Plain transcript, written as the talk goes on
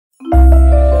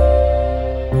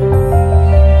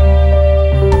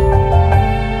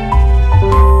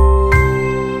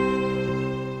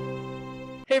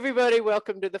everybody.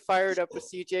 Welcome to the Fired Up with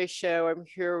CJ show. I'm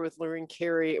here with Lorene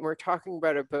Cary, and we're talking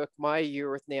about her book, My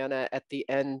Year with Nana at the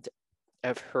End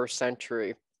of Her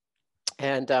Century.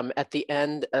 And at the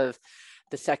end of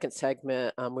the second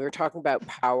segment, we were talking about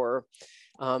power,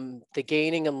 the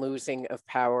gaining and losing of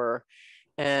power.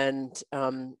 And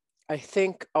I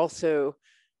think also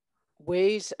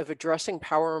ways of addressing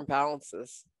power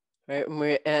imbalances,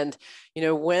 right? And, you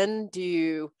know, when do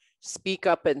you speak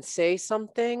up and say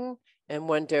something, and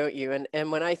when don't you?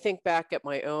 And when I think back at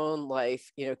my own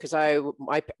life, you know, because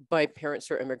my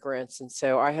parents are immigrants, and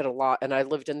so I had a lot, and I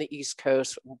lived in the East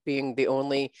Coast, being the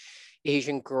only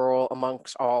Asian girl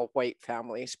amongst all white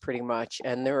families, pretty much.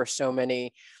 And there are so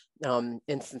many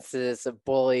instances of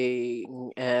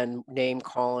bullying and name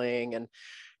calling,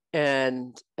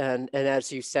 and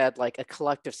as you said, like a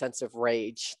collective sense of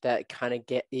rage that kind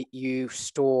of you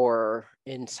store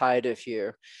inside of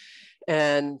you.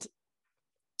 And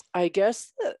I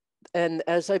guess that, and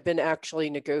as I've been actually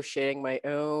negotiating my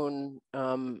own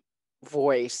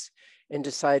voice and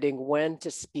deciding when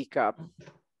to speak up,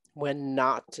 when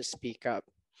not to speak up,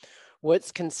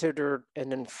 what's considered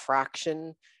an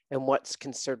infraction and what's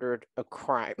considered a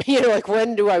crime, you know, like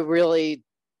when do I really,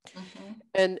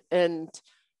 and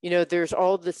you know, there's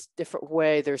all this different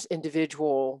way. There's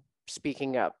individual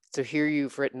speaking up. So here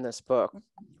you've written this book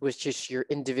was just your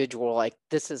individual, like,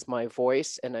 this is my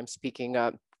voice and I'm speaking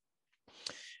up.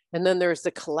 And then there's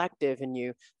the collective, and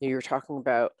you're talking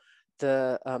about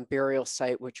the burial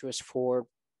site, which was for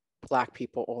Black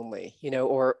people only, you know,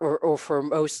 or for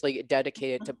mostly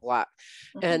dedicated to Black.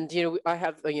 And, you know, I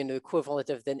have, you know, equivalent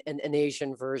of an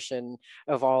Asian version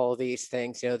of all of these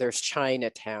things. You know, there's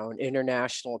Chinatown,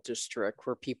 International District,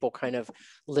 where people kind of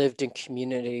lived in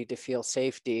community to feel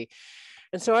safety.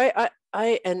 And so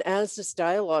and as this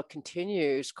dialogue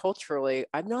continues culturally,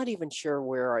 I'm not even sure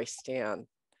where I stand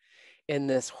in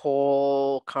this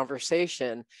whole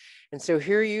conversation. And so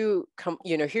here you come,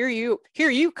 you know, here you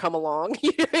come along.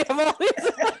 You have all these,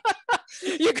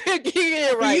 you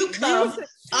write you come music,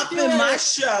 up in my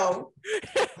show.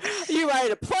 You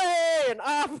write a play, an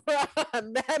opera, a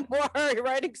memoir, you're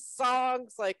writing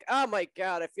songs. Like, oh my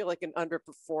God, I feel like an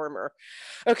underperformer.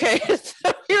 Okay,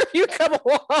 so here you come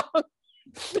along,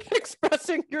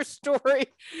 expressing your story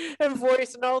and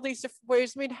voice in all these different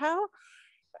ways. I mean, how,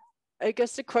 I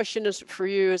guess the question is for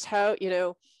you is how, you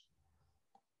know,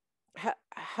 how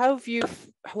have you,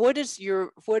 what is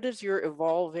your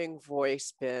evolving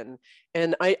voice been?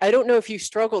 And I don't know if you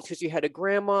struggled because you had a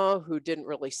grandma who didn't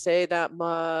really say that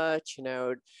much, you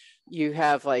know, you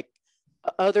have like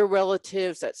other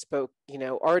relatives that spoke, you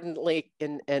know, ardently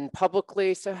and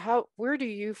publicly. So where do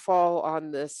you fall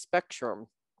on this spectrum?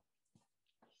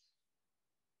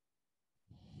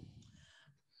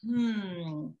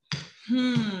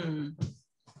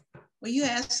 Well, you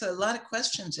asked a lot of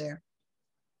questions there.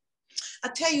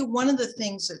 I'll tell you one of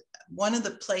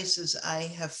the places I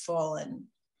have fallen,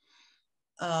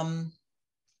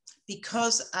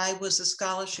 because I was a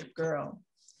scholarship girl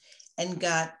and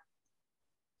got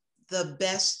the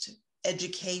best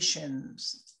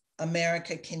educations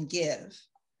America can give.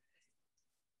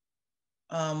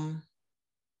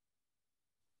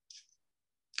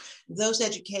 Those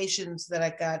educations that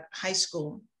I got, high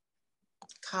school,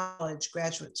 college,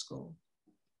 graduate school,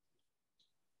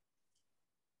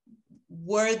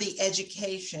 were the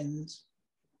educations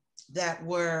that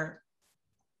were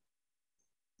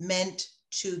meant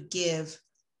to give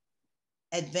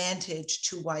advantage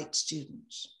to white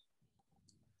students.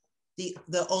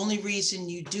 The only reason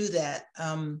you do that,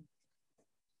 I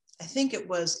think it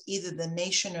was either the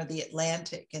Nation or the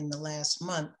Atlantic in the last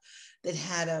month that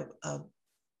had a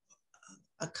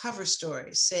cover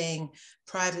story saying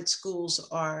private schools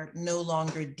are no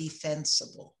longer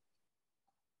defensible,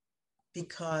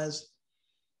 because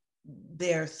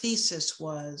their thesis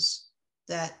was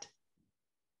that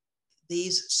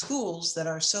these schools that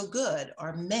are so good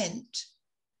are meant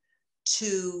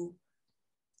to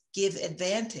give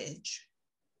advantage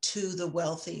to the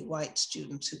wealthy white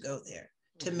students who go there,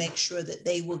 to make sure that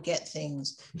they will get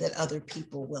things that other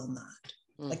people will not.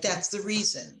 Like, that's the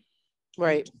reason,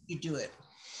 right? You do it.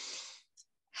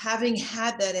 Having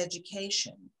had that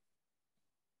education,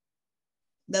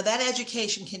 now that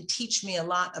education can teach me a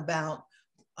lot about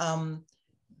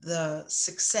the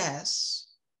success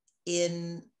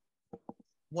in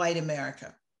white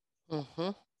America.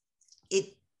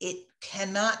 It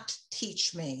cannot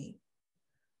teach me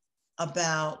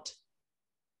about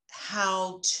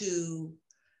how to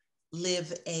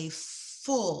live a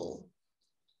full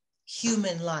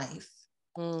human life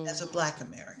as a Black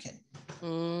American.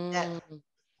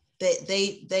 That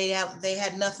they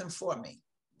had nothing for me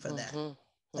for that.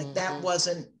 Like that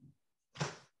wasn't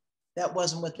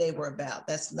what they were about.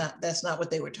 That's not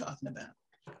what they were talking about.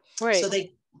 Right. So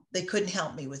they couldn't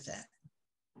help me with that.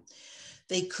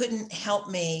 They couldn't help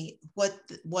me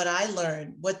what I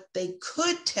learned. What they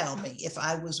could tell me, if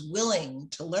I was willing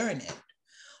to learn it,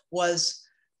 was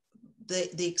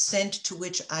the extent to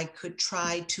which I could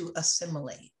try to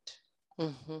assimilate,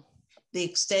 the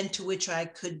extent to which I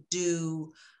could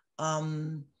do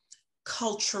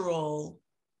cultural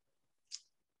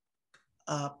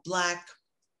Black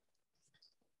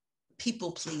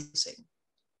people pleasing.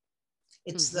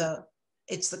 It's the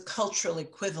cultural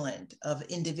equivalent of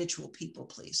individual people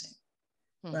pleasing,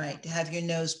 right? To have your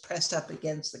nose pressed up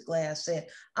against the glass, saying,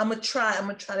 I'm gonna try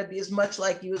to be as much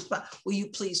like you as possible. Will you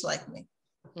please like me?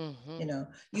 You know,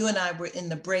 you and I were in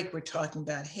the break, we're talking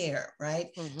about hair,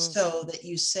 right? So that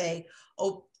you say,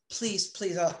 oh, please,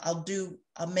 I'll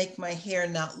make my hair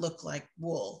not look like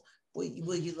wool.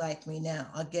 Will you like me now?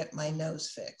 I'll get my nose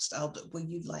fixed. Will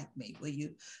you like me? Will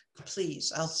you,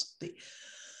 please? I'll speak.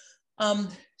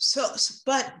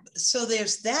 So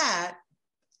there's that.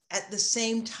 At the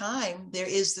same time, there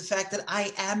is the fact that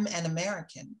I am an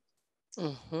American.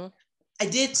 I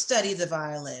did study the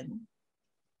violin.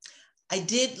 I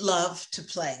did love to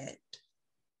play it.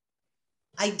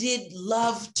 I did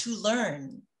love to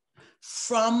learn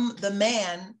from the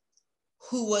man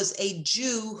who was a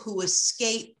Jew who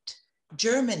escaped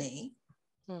Germany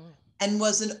and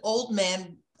was an old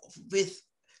man with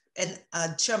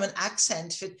a German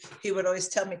accent. He would always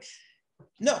tell me,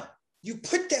 no, you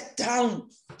put that down.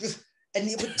 And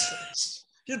he would,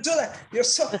 you do that.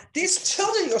 These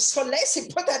children, you're so lazy,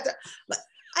 put that down. Like,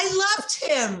 I loved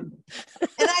him.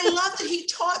 And I loved that he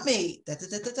taught me. Like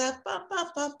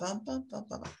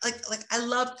I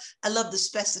loved the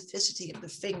specificity of the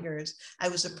fingers. I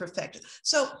was a perfecter.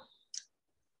 So,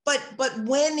 but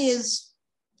when is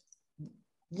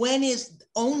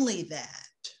only that?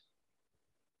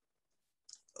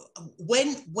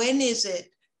 When is it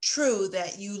true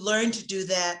that you learn to do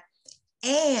that,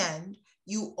 and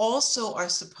you also are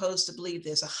supposed to believe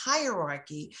there's a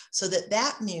hierarchy so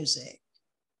that music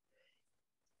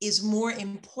is more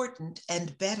important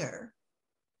and better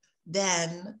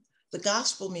than the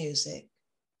gospel music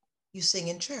you sing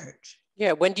in church?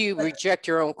 Yeah, when do you reject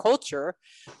your own culture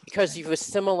because you've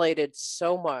assimilated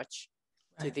so much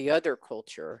to the other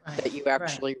culture that you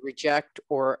actually reject,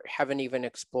 or haven't even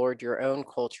explored your own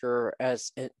culture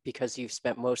because you've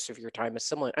spent most of your time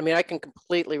assimilating? I mean, I can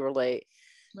completely relate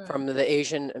from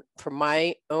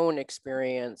my own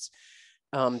experience,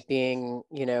 being,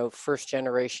 first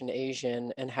generation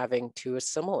Asian and having to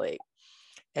assimilate.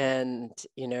 And,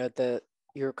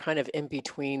 you're kind of in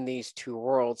between these two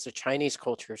worlds. The Chinese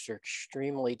cultures are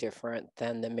extremely different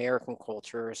than the American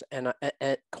cultures and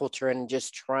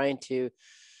just trying to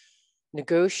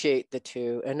negotiate the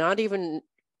two, and not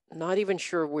even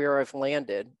sure where I've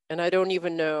landed. And I don't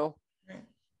even know,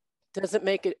 doesn't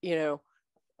make it,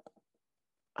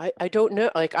 I don't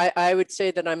know. Like I would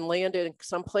say that I'm landed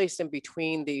someplace in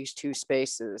between these two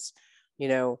spaces,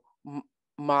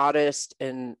 modest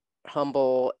and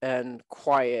humble and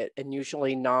quiet, and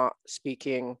usually not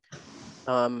speaking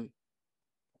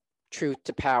truth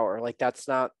to power. Like that's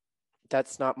not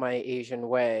my Asian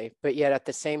way. But yet at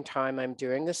the same time, I'm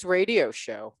doing this radio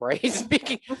show, right?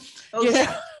 Speaking.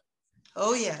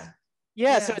 Oh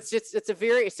yeah. So it's a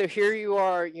very, so here you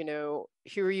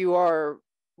are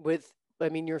with, I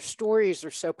mean, your stories are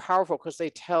so powerful because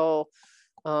they tell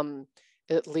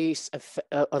at least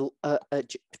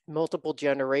multiple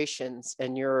generations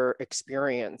and your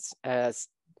experience as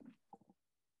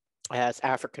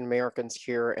African Americans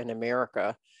here in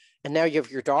America. And now you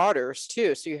have your daughters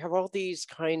too. So you have all these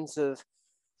kinds of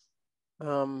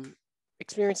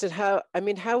experiences. How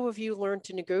have you learned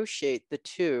to negotiate the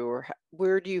two, or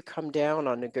where do you come down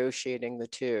on negotiating the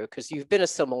two? Because you've been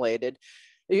assimilated.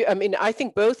 I mean, I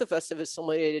think both of us have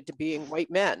assimilated to being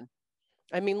white men.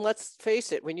 I mean, let's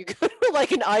face it, when you go to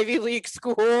like an Ivy League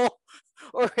school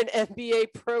or an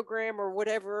MBA program or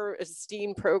whatever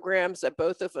esteemed programs that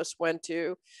both of us went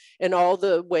to, and all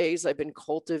the ways I've been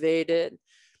cultivated,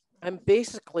 I'm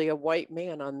basically a white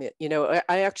man on the,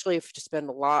 I actually have to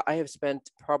spend I have spent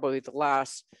probably the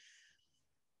last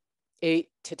 8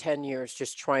 to 10 years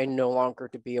just trying no longer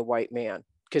to be a white man,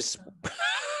 because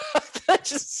that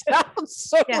just sounds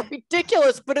so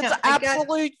ridiculous, but it's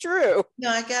absolutely true. No,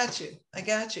 I got you.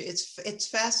 It's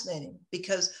fascinating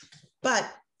because, but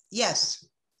yes.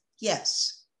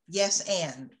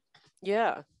 And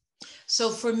yeah. So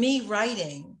for me,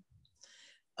 writing,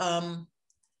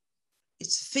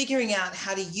 it's figuring out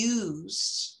how to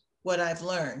use what I've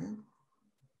learned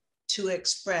to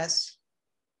express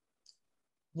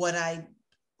what I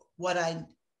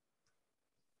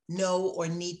know or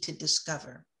need to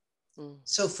discover.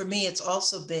 So for me, it's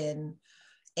also been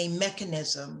a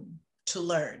mechanism to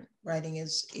learn. Writing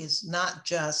is not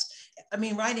just, I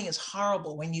mean, writing is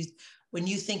horrible when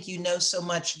you think you know so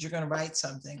much that you're going to write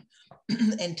something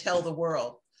and tell the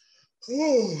world.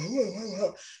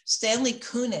 Stanley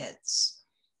Kunitz,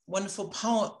 wonderful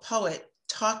poet,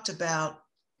 talked about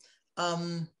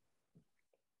a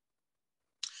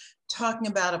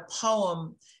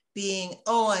poem being,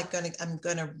 I'm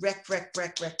gonna wreck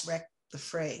the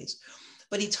phrase.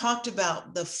 But he talked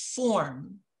about the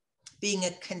form being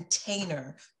a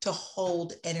container to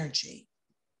hold energy.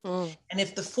 And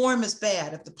if the form is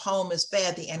bad, if the poem is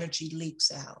bad, the energy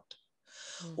leaks out.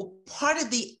 Well, part of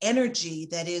the energy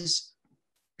that is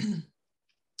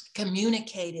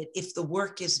communicated, if the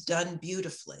work is done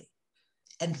beautifully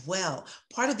and well,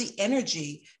 part of the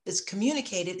energy that's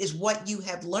communicated is what you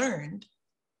have learned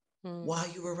while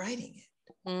you were writing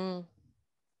it.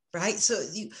 Right? So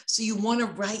you want to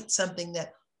write something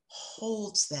that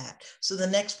holds that, so the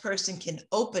next person can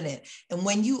open it. And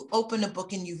when you open a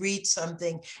book and you read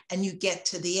something and you get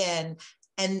to the end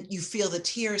and you feel the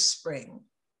tears spring,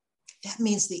 that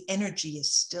means the energy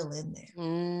is still in there.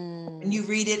 And you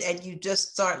read it and you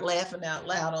just start laughing out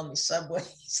loud on the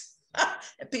subways.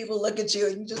 And people look at you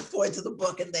and you just point to the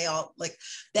book and they all like,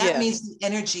 that means the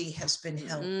energy has been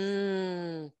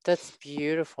held. That's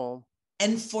beautiful.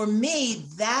 And for me,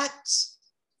 that's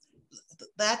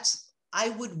I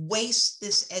would waste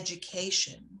this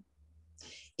education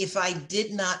if I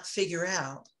did not figure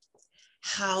out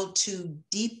how to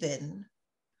deepen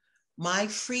my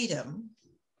freedom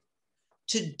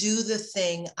to do the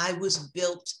thing I was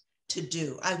built to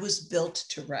do. I was built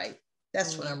to write.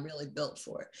 That's what I'm really built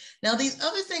for. Now, these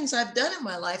other things I've done in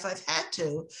my life, I've had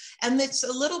to, and it's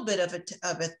a little bit of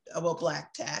a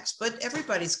black tax, but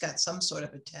everybody's got some sort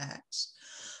of a tax.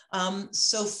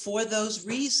 So for those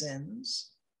reasons,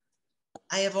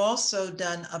 I have also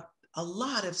done a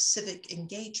lot of civic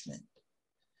engagement,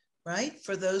 right?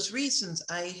 For those reasons,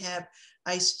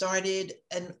 I started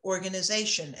an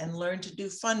organization and learned to do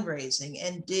fundraising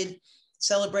and did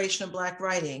celebration of Black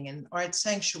writing and art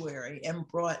sanctuary and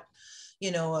brought,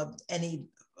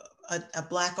 a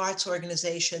Black arts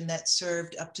organization that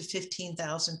served up to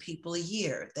 15,000 people a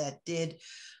year, that did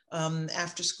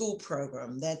after school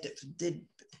program, that did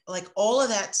like all of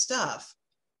that stuff.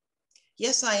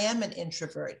 Yes, I am an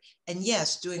introvert. And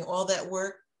yes, doing all that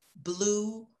work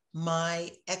blew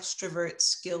my extrovert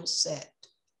skill set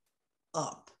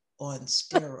up on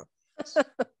steroids.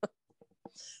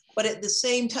 But at the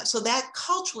same time, so that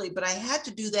culturally, but I had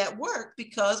to do that work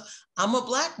because I'm a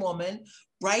Black woman.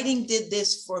 Writing did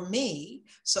this for me.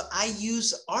 So I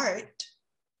use art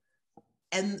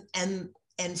and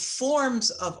forms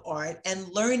of art and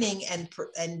learning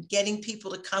and getting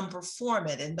people to come perform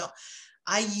it. And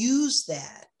I use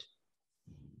that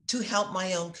to help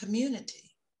my own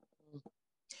community.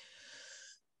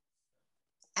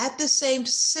 At the same,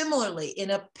 similarly,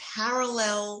 in a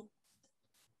parallel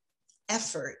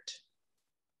effort,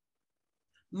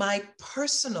 my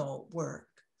personal work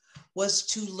was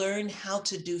to learn how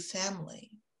to do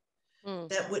family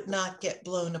that would not get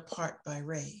blown apart by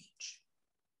rage.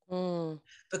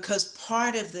 Because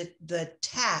part of the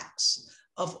tax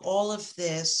of all of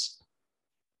this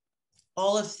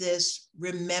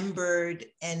remembered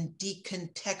and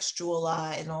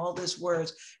decontextualized and all these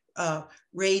words,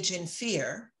 rage and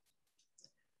fear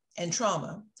and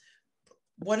trauma,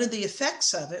 one of the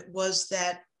effects of it was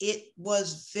that it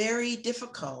was very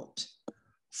difficult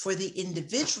for the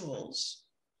individuals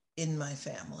in my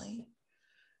family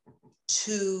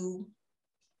to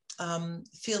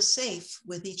feel safe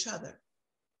with each other.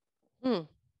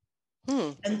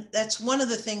 And that's one of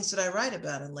the things that I write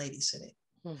about in Ladysitting.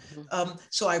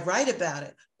 So I write about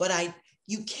it, but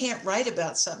you can't write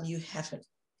about something you haven't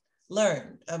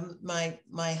learned.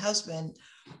 My husband,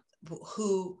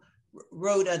 who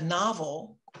wrote a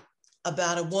novel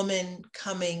about a woman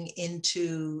coming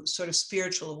into sort of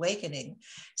spiritual awakening,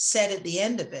 said at the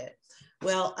end of it,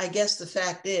 well, I guess the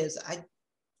fact is,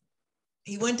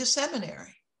 he went to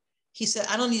seminary. He said,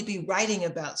 I don't need to be writing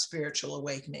about spiritual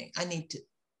awakening. I need to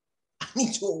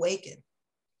awaken.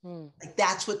 Like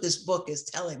that's what this book is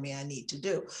telling me I need to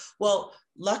do. Well,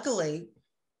 luckily,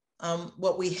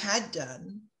 what we had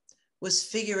done was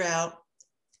figure out,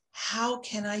 how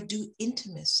can I do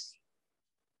intimacy?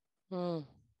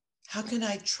 How can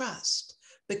I trust?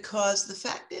 Because the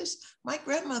fact is, my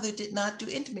grandmother did not do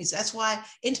intimacy. That's why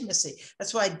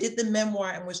I did the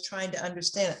memoir and was trying to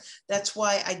understand it. That's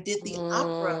why I did the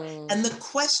opera. And the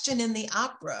question in the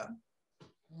opera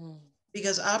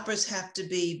because operas have to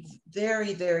be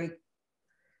very, very,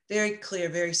 very clear,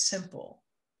 very simple,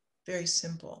 very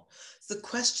simple. The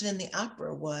question in the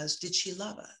opera was, did she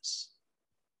love us?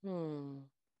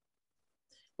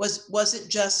 Was it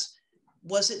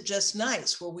just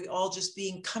nice? Were we all just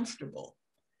being comfortable?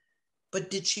 But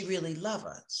did she really love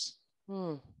us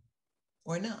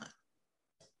or not?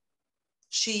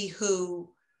 She who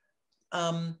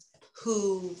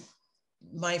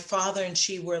my father and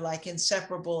she were like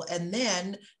inseparable, and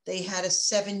then they had a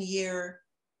 7-year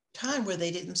time where they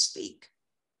didn't speak.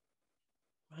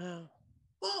 Wow.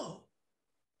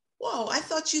 Whoa, I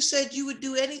thought you said you would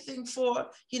do anything for,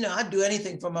 I'd do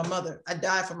anything for my mother. I'd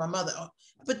die for my mother.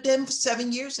 But then for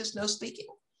 7 years, there's no speaking.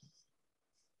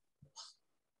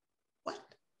 What?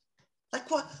 Like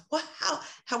what?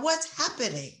 How, what's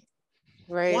happening?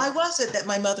 Right. Why was it that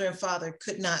my mother and father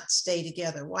could not stay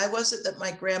together? Why was it that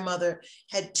my grandmother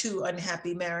had 2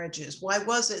 unhappy marriages? Why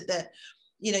was it that,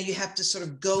 you have to sort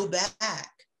of go back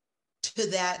to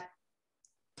that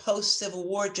post-Civil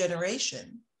War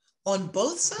generation on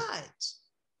both sides?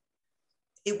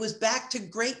 It was back to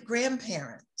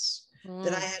great-grandparents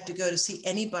that I had to go to see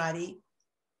anybody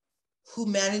who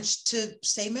managed to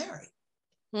stay married.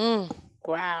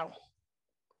 Wow.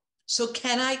 So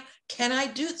can I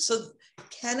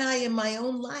in my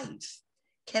own life,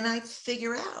 can I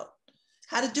figure out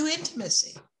how to do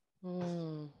intimacy?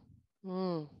 And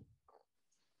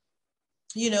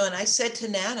I said to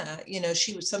Nana,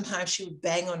 sometimes she would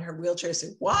bang on her wheelchair and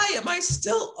say, why am I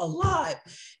still alive?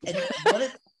 And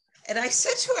I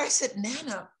said to her, I said,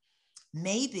 Nana,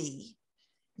 maybe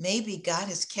God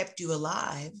has kept you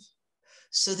alive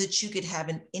so that you could have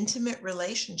an intimate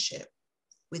relationship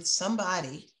with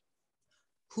somebody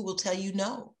who will tell you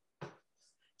no.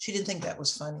 She didn't think that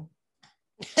was funny.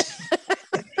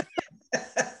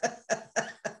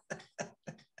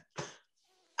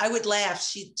 I would laugh.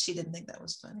 She didn't think that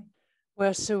was funny.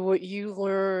 Well, so what you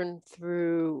learned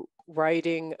through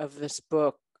writing of this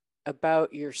book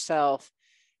about yourself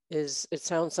is, it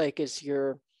sounds like, is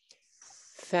your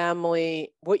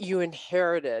family, what you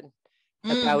inherited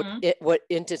about it, what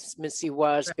intimacy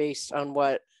was based on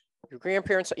what your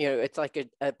grandparents, it's like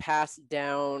a passed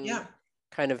down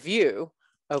kind of view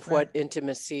of what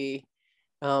intimacy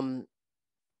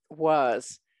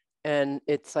was. And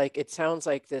it's like, it sounds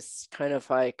like this kind of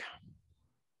like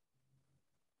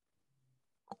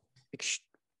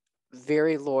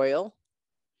very loyal,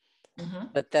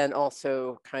 but then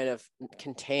also kind of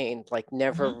contained, like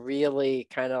never really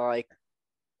kind of like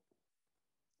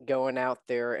going out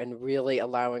there and really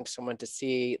allowing someone to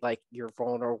see like your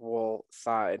vulnerable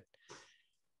side.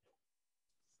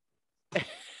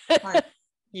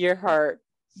 Your heart.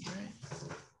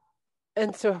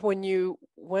 And so when you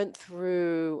went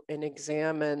through and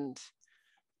examined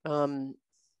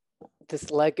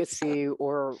this legacy,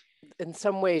 or in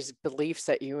some ways beliefs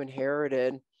that you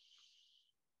inherited,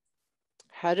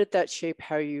 how did that shape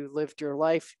how you lived your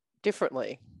life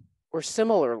differently or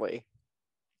similarly?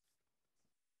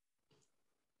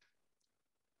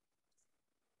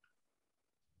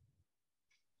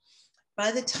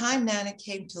 By the time Nana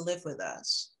came to live with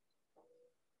us,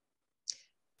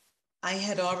 I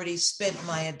had already spent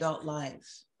my adult life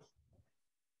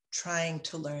trying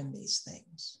to learn these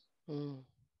things.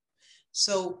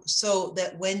 So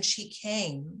that when she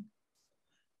came,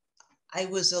 I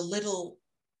was a little,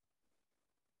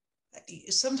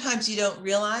 sometimes you don't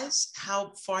realize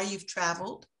how far you've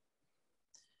traveled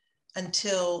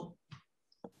until,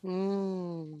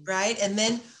 right? And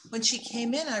then when she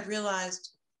came in, I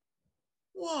realized,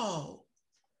 whoa,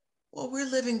 well, we're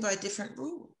living by different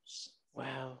rules.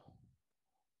 Wow.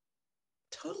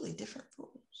 Totally different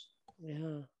rules.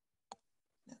 Yeah.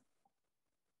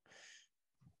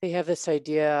 They have this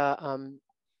idea,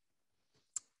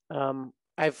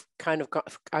 I've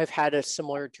had a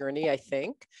similar journey, I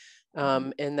think,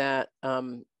 in that,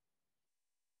 and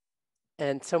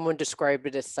someone described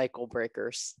it as cycle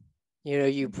breakers.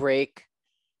 You break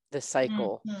the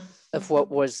cycle of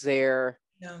what was there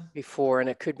before, and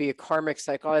it could be a karmic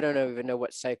cycle. I don't even know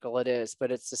what cycle it is,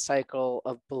 but it's a cycle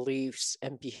of beliefs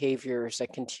and behaviors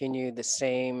that continue the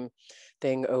same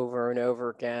thing over and over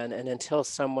again. And until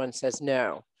someone says,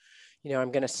 no,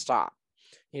 I'm going to stop,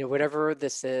 whatever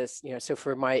this is, so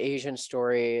for my Asian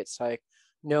story, it's like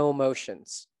no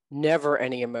emotions, never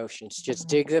any emotions, just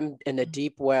dig them in a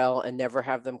deep well and never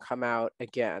have them come out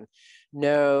again.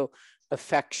 No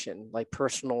affection, like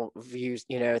personal views,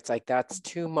 it's like, that's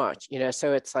too much,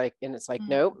 so it's like, and it's like,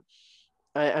 nope,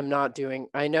 I'm not doing,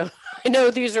 I know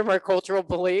these are my cultural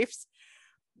beliefs,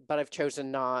 but I've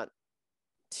chosen not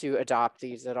to adopt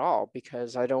these at all,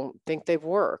 because I don't think they've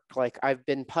worked. Like, I've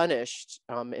been punished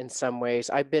in some ways.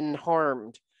 I've been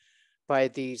harmed by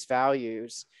these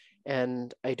values,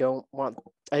 and I don't want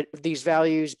these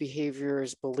values,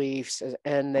 behaviors, beliefs,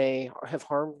 and they have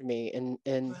harmed me. And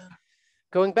Wow.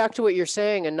 going back to what you're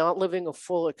saying, and not living a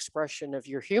full expression of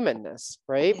your humanness,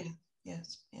 right? Yeah.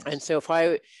 Yes. Yes. And so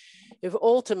if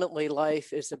ultimately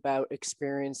life is about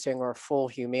experiencing our full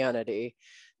humanity,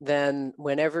 then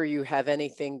whenever you have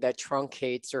anything that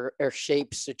truncates or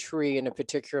shapes a tree in a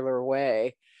particular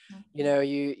way, you know,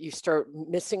 you start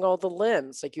missing all the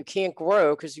limbs. Like, you can't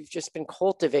grow because you've just been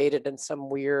cultivated in some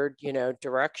weird, you know,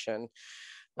 direction.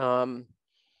 How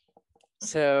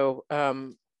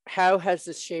has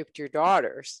this shaped your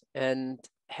daughters and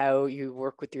how you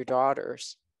work with your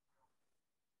daughters?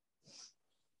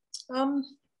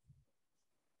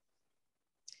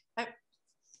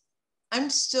 I'm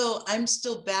still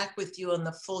back with you on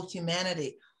the full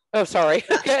humanity. Oh, sorry.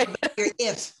 Okay.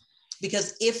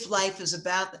 Because if life is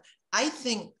about, I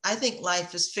think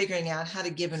life is figuring out how to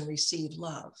give and receive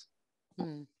love.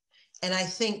 And I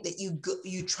think that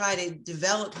you try to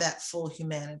develop that full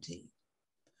humanity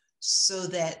so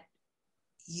that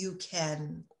you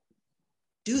can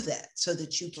do that, so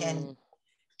that you can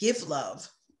give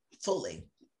love fully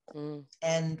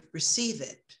and receive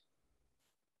it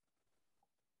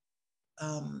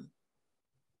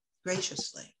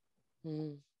graciously,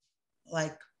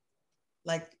 like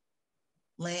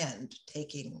land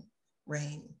taking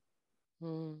rain,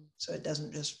 so it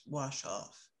doesn't just wash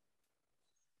off.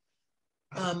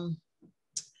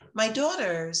 My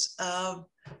daughters, I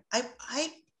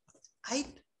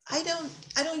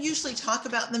don't usually talk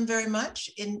about them very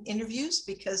much in interviews,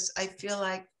 because I feel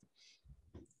like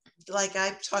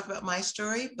I talk about my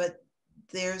story, but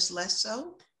theirs less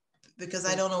so, because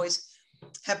I don't always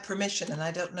have permission, and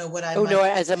I don't know what I might. No,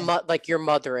 as like your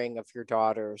mothering of your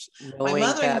daughters. My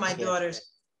mothering of my daughters.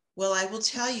 Well, I will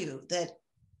tell you that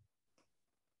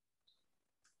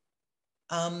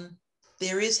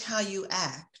there is how you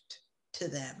act to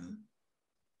them.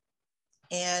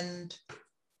 And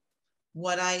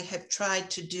what I have tried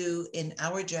to do in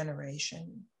our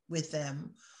generation with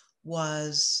them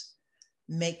was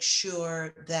make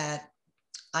sure that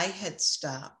I had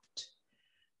stopped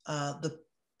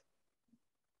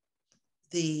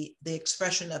the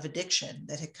expression of addiction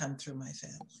that had come through my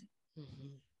family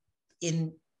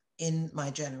in my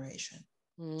generation.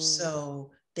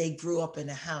 So they grew up in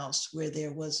a house where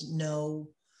there was no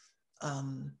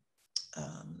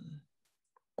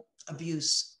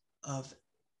abuse of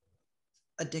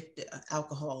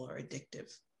alcohol or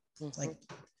addictive. Like,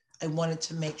 I wanted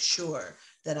to make sure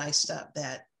that I stopped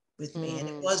that with me, and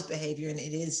it was behavior, and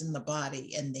it is in the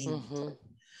body, and they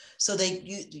so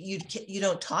you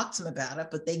don't talk to them about it,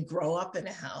 but they grow up in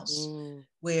a house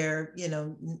where, you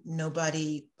know,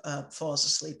 nobody falls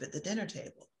asleep at the dinner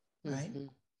table, right?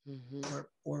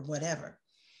 Or whatever.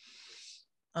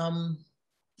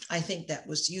 I think that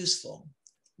was useful.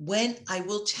 When I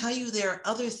will tell you, there are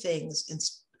other things.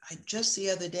 Just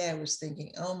the other day I was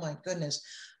thinking, oh my goodness,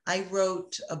 I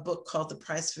wrote a book called The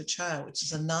Price of a Child, which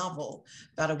is a novel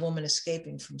about a woman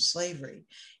escaping from slavery.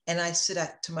 And I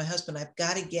said to my husband, I've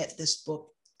got to get this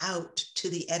book out to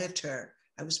the editor.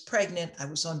 I was pregnant. I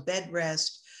was on bed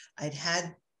rest. I'd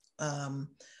had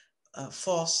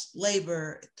false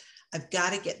labor. I've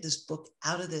got to get this book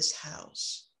out of this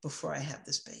house before I have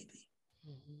this baby.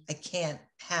 I can't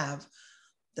have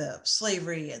the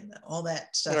slavery and all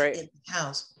that stuff in the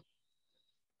house.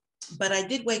 But I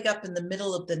did wake up in the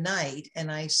middle of the night,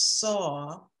 and I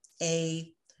saw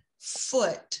a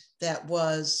foot that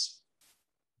was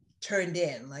turned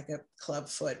in like a club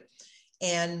foot,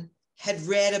 and had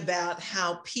read about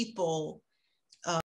how people